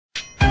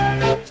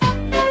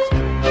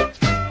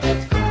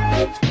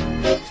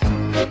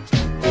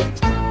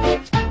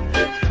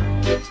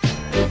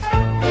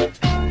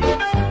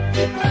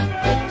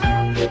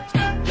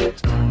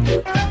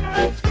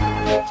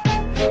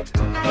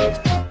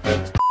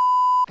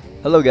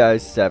Hello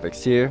guys,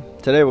 Savix here.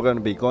 Today we're going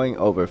to be going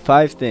over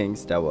 5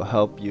 things that will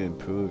help you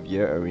improve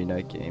your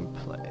arena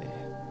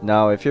gameplay.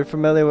 Now if you're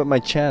familiar with my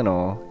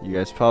channel, you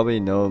guys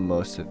probably know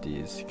most of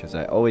these because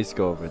I always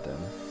go over them.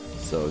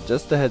 So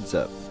just a heads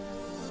up.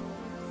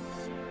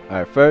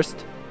 Alright,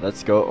 first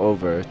let's go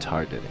over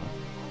targeting.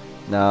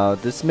 Now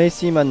this may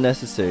seem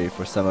unnecessary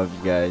for some of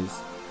you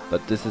guys,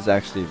 but this is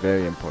actually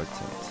very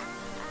important.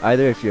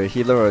 Either if you're a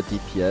healer or a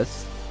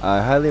DPS, I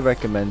highly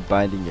recommend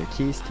binding your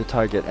keys to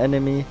target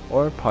enemy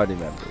or party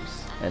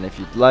members, and if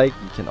you'd like,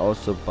 you can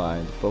also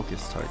bind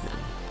focus targeting.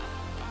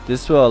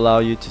 This will allow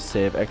you to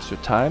save extra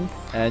time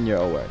and your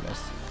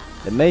awareness.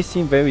 It may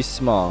seem very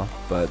small,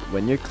 but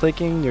when you're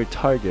clicking your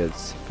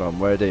targets from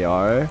where they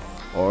are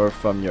or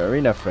from your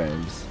arena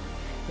frames,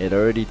 it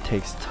already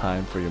takes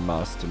time for your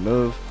mouse to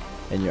move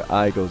and your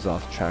eye goes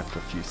off track for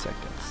a few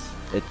seconds.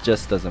 It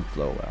just doesn't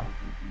flow well.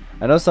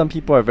 I know some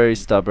people are very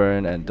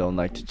stubborn and don't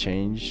like to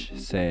change,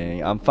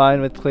 saying I'm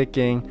fine with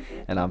clicking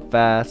and I'm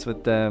fast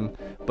with them,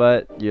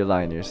 but you're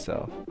lying to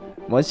yourself.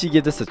 Once you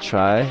give this a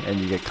try and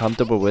you get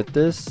comfortable with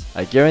this,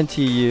 I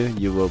guarantee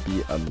you will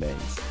be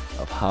amazed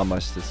of how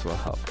much this will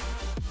help.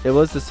 It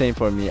was the same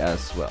for me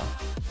as well.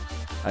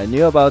 I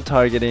knew about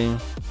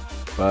targeting,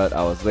 but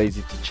I was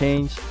lazy to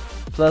change,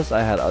 plus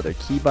I had other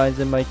keybinds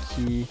in my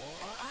key,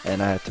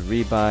 and I had to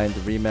rebind,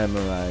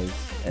 rememorize,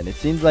 and it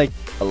seems like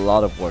a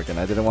lot of work and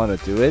I didn't want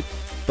to do it,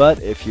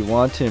 but if you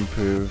want to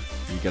improve,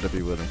 you gotta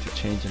be willing to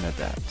change and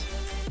adapt.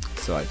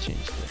 So I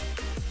changed it.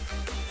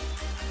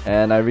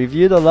 And I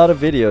reviewed a lot of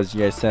videos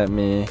you guys sent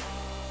me,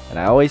 and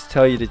I always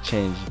tell you to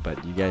change,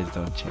 but you guys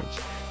don't change.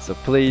 So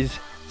please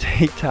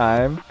take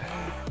time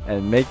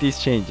and make these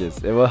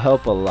changes. It will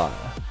help a lot.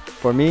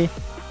 For me,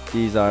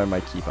 these are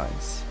my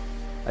keybinds.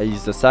 I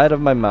use the side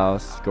of my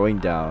mouse going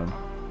down,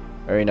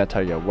 arena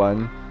target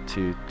 1,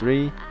 2,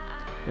 3.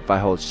 If I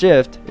hold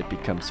shift, it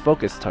becomes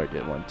focus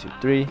target 1, 2,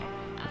 3.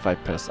 If I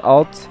press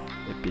alt,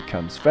 it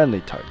becomes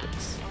friendly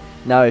targets.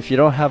 Now if you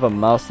don't have a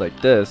mouse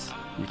like this,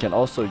 you can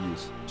also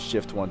use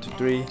shift 1, 2,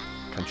 3,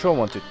 control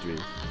 1, 2, 3,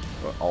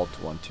 or alt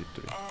 1, 2,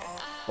 3,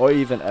 or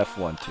even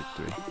F1, 2,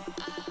 3.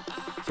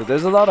 So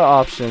there's a lot of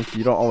options.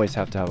 You don't always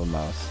have to have a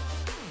mouse.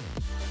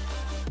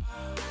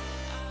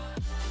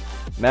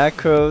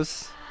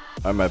 Macros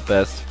are my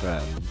best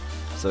friend.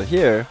 So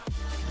here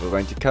we're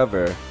going to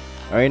cover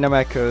arena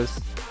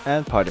macros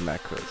and party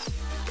macros.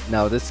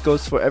 Now this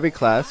goes for every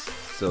class,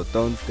 so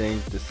don't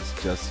think this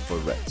is just for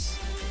reds.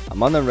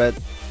 I'm on the red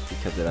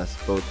because it has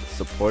both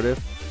supportive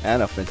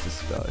and offensive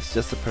spell. It's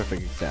just a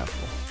perfect example.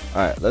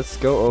 Alright, let's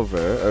go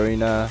over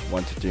arena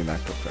 1, 2, 3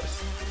 macro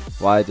first.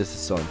 Why this is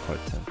so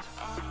important.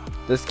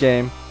 This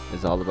game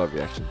is all about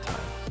reaction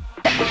time.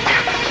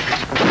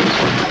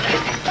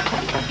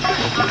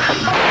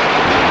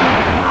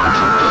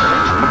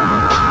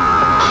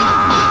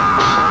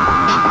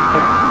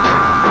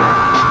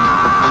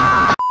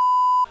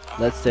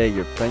 Let's say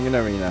you're playing an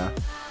arena,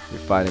 you're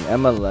fighting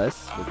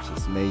MLS, which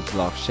is Mage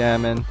Lock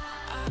Shaman.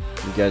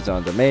 You guys are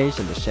on the Mage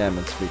and the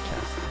Shaman's free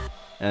casting.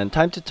 And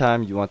time to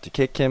time you want to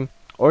kick him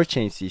or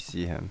chain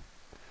CC him.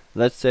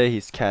 Let's say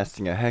he's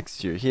casting a Hex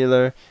to your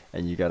healer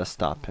and you gotta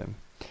stop him.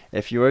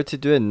 If you were to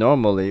do it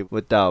normally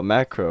without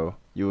macro,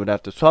 you would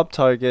have to swap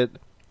target,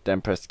 then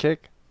press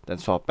kick, then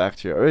swap back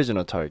to your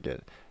original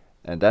target.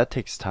 And that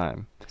takes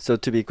time. So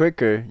to be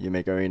quicker, you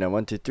make arena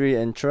 1, 2, 3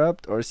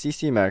 interrupt or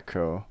CC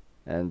macro.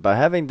 And by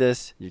having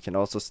this, you can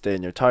also stay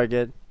in your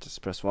target,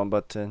 just press one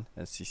button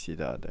and CC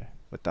the other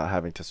without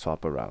having to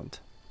swap around.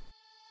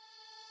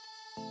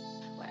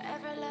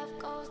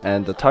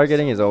 And the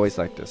targeting is always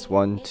like this,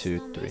 1,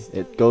 2, 3.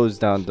 It goes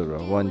down the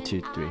row, 1,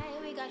 2, 3.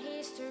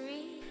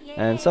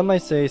 And some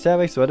might say,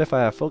 Savix, what if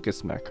I have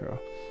focus macro?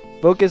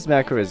 Focus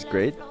macro is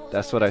great,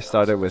 that's what I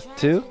started with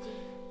too,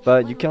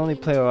 but you can only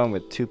play around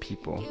with 2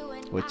 people,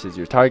 which is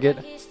your target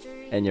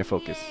and your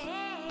focus.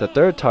 The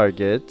third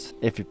target,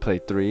 if you play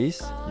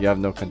 3s, you have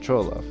no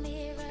control of.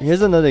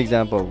 Here's another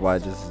example of why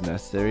this is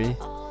necessary.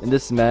 In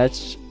this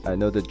match, I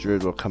know the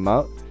druid will come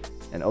out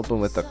and open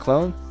with a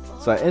clone,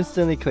 so I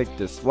instantly click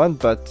this one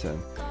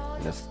button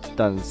and it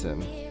stuns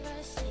him.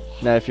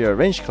 Now if you're a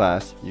ranged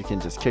class, you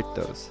can just kick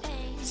those.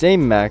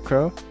 Same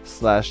macro,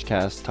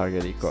 /cast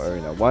target equal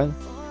arena 1,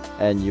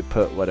 and you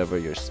put whatever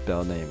your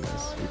spell name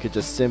is. You could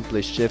just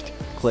simply shift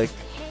click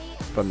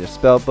from your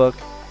spell book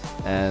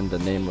and the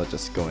name will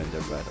just go in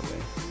there right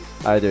away.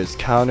 Either it's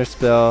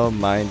counterspell,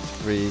 mind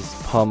freeze,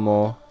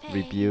 pummel,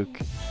 rebuke.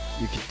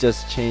 You could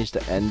just change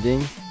the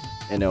ending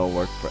and it will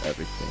work for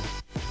everything.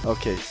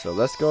 Okay, so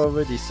let's go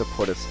over the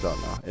supportive spell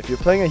now. If you're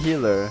playing a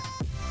healer,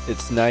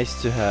 it's nice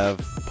to have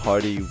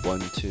party 1,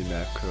 2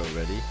 macro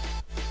ready,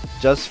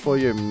 just for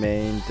your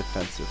main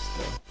defensive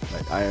stuff,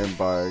 like Iron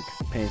Bark,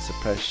 Pain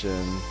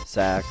Suppression,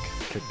 Sack,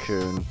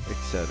 Cocoon,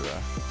 etc.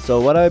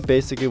 So what I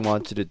basically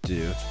want you to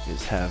do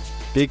is have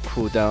big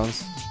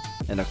cooldowns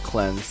and a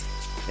cleanse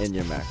in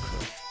your macro.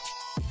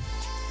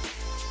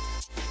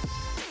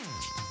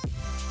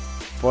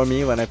 For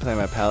me, when I play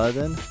my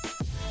Paladin,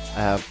 I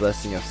have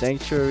Blessing of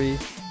Sanctuary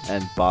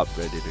and Bob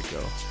ready to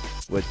go,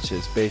 which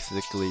is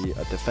basically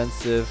a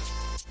defensive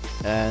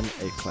and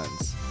a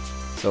cleanse.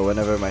 So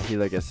whenever my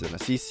healer gets in a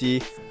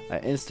CC, I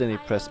instantly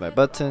press my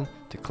button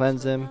to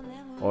cleanse him,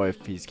 or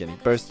if he's getting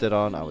bursted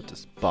on, I would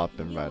just bop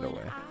him right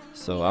away.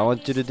 So I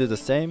want you to do the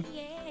same.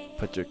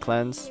 Put your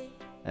cleanse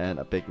and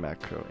a big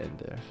macro in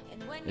there.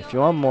 If you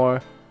want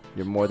more,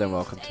 you're more than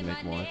welcome to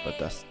make more, but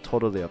that's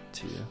totally up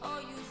to you.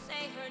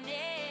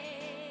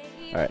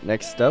 Alright,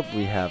 next up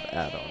we have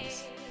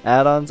add-ons.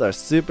 Add-ons are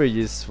super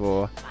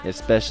useful,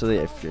 especially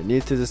if you're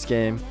new to this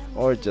game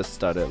or just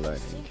started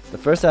learning. The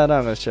first add-on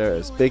I'm going to share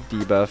is Big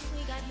Debuff.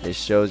 It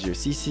shows your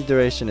CC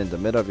duration in the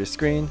middle of your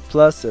screen,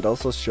 plus it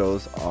also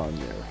shows on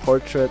your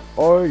portrait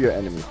or your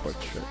enemy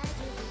portrait.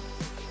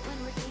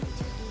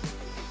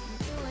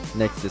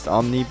 Next is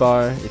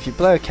Omnibar. If you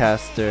play a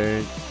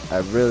caster, I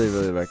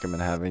really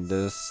recommend having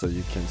this so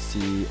you can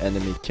see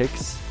enemy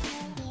kicks.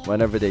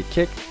 Whenever they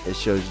kick, it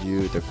shows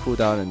you the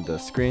cooldown in the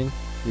screen.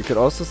 You could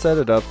also set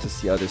it up to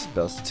see other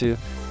spells too,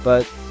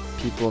 but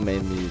people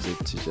mainly use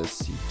it to just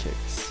see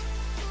kicks.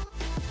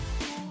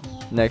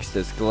 Next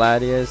is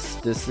Gladius.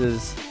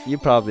 You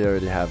probably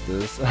already have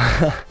this.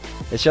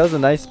 It shows a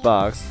nice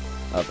box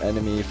of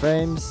enemy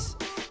frames.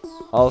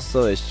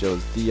 Also it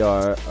shows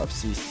DR of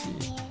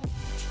CC.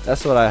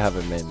 That's what I have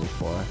it mainly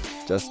for,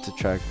 just to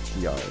track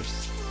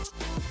DRs.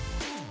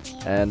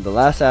 And the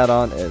last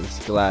add-on is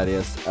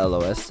Gladius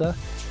Eloisa.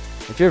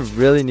 If you're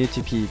really new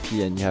to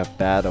PvP and you have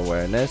bad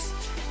awareness,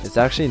 it's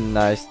actually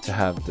nice to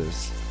have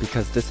this,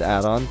 because this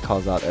add-on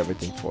calls out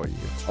everything for you.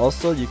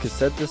 Also, you can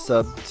set this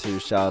up to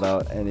shout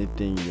out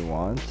anything you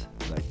want,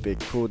 like big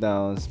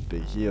cooldowns,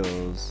 big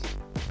heals,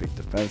 big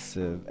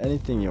defensive,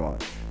 anything you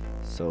want.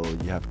 So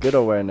you have good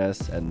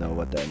awareness and know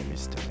what the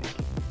enemy's doing.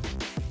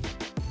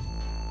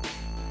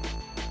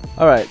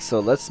 Alright, so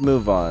let's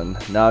move on.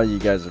 Now you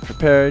guys are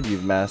prepared,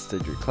 you've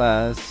mastered your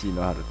class, you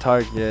know how to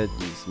target,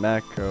 use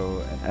macro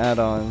and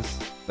add-ons.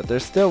 But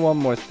there's still one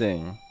more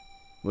thing,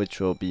 which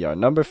will be our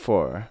number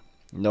 4,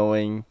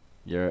 knowing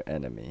your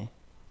enemy.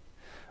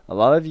 A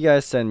lot of you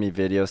guys send me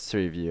videos to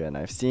review and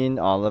I've seen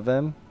all of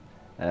them,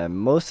 and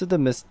most of the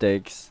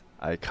mistakes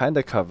I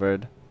kinda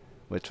covered,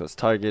 which was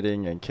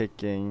targeting and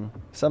kicking,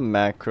 some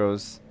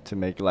macros to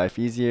make life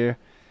easier,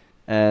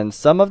 and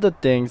some of the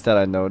things that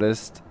I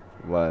noticed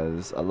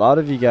was a lot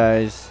of you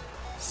guys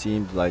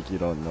seemed like you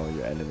don't know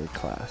your enemy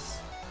class,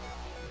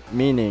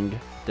 meaning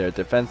their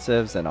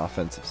defensives and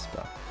offensive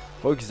spell.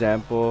 For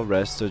example,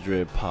 Resto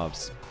Druid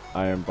pops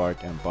Iron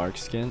Bark and Bark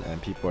Skin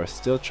and people are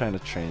still trying to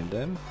train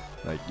them.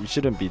 Like, you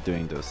shouldn't be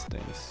doing those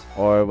things.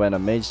 Or when a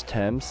mage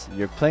temps,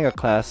 you're playing a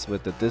class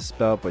with a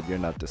dispel but you're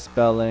not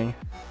dispelling.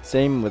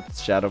 Same with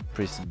Shadow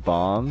Priest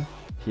Bomb.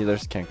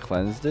 Healers can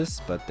cleanse this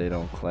but they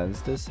don't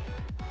cleanse this,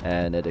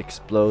 and it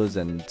explodes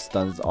and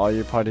stuns all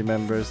your party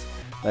members.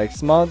 Like,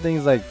 small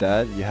things like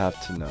that you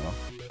have to know.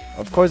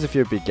 Of course, if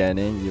you're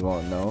beginning you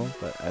won't know,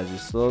 but as you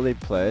slowly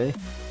play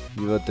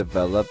you will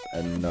develop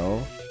and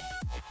know.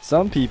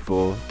 Some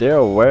people, they're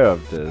aware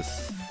of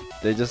this,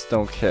 they just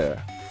don't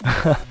care.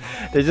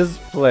 They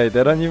just play,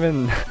 they don't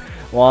even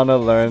want to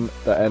learn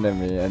the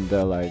enemy, and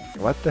they're like,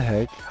 what the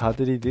heck, how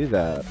did he do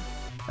that?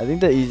 I think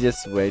the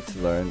easiest way to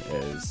learn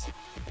is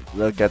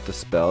look at the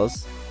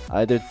spells,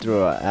 either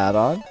through an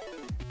add-on,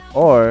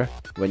 or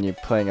when you're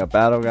playing a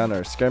battleground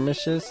or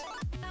skirmishes,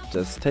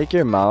 just take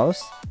your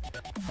mouse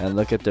and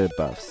look at their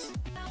buffs.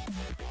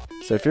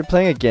 So if you're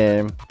playing a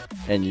game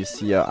and you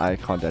see an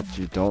icon that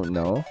you don't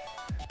know,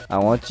 I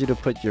want you to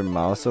put your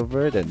mouse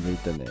over it and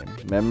read the name.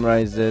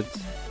 Memorize it,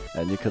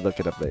 and you could look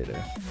it up later.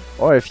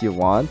 Or if you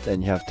want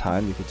and you have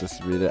time, you could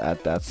just read it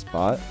at that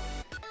spot.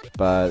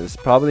 But it's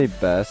probably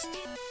best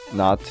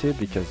not to,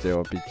 because they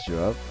will beat you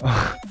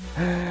up.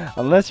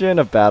 Unless you're in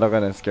a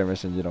battleground and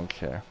skirmish and you don't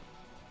care.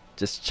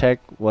 Just check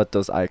what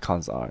those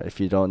icons are if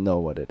you don't know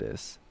what it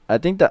is. I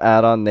think the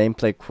add-on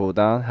Nameplate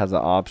Cooldown has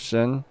an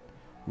option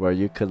where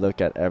you could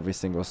look at every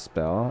single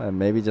spell and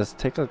maybe just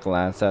take a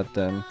glance at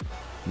them,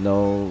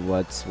 know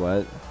what's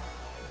what,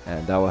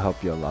 and that will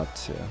help you a lot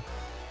too.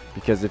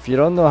 Because if you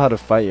don't know how to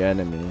fight your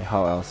enemy,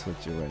 how else would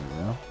you win,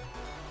 you know?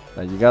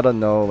 Like, you gotta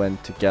know when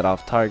to get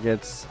off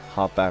targets,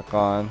 hop back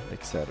on,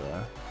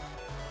 etc.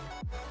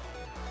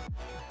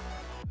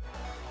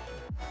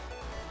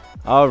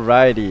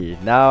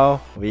 Alrighty,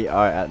 now we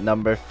are at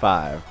number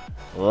 5.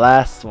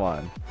 Last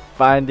one.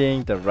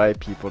 Finding the right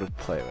people to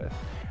play with.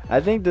 I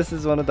think this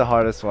is one of the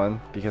hardest ones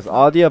because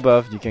all the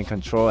above you can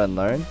control and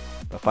learn,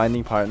 but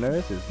finding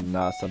partners is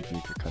not something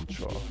you can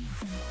control.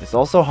 It's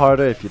also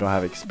harder if you don't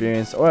have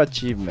experience or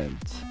achievement.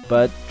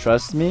 But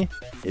trust me,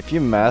 if you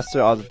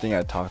master all the things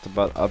I talked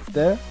about up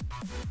there,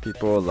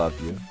 people will love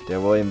you. They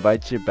will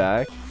invite you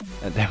back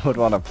and they would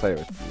want to play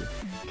with you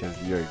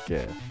because you're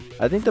good.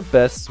 I think the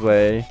best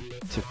way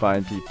to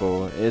find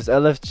people is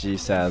LFG,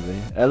 sadly.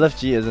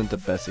 LFG isn't the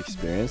best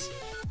experience,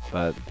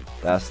 but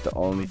that's the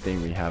only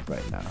thing we have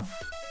right now.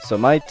 So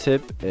my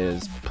tip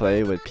is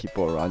play with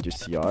people around your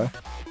CR.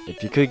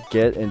 If you could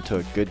get into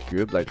a good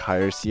group like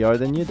higher CR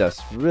than you,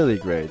 that's really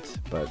great,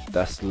 but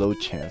that's low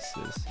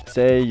chances.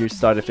 Say you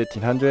start at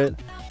 1500,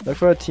 look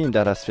for a team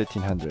that has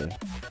 1500.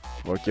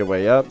 Work your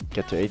way up,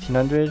 get to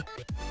 1800,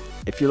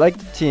 If you like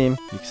the team,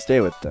 you can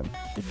stay with them.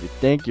 If you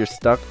think you're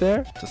stuck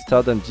there, just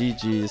tell them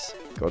GG's,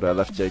 go to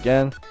LFG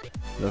again,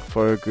 look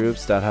for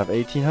groups that have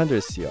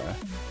 1800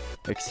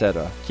 CR,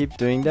 etc. Keep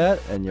doing that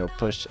and you'll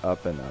push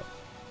up and up.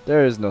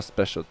 There is no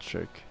special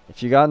trick.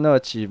 If you got no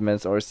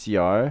achievements or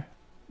CR,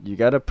 you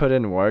gotta put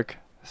in work,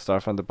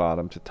 start from the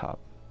bottom to top.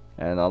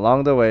 And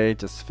along the way,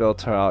 just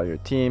filter out your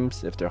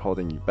teams if they're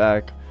holding you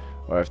back,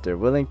 or if they're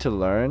willing to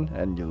learn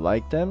and you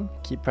like them,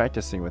 keep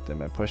practicing with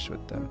them and push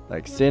with them.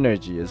 Like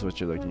synergy is what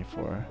you're looking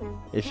for.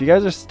 If you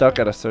guys are stuck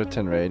at a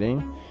certain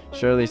rating,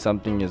 surely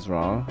something is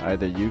wrong.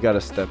 Either you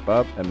gotta step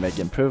up and make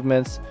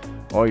improvements,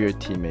 or your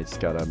teammates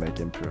gotta make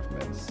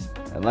improvements.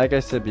 And like I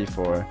said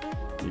before,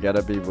 you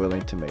gotta be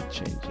willing to make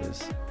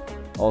changes.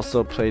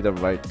 Also play the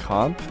right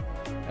comp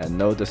and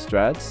know the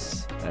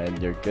strats,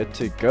 and you're good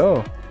to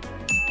go.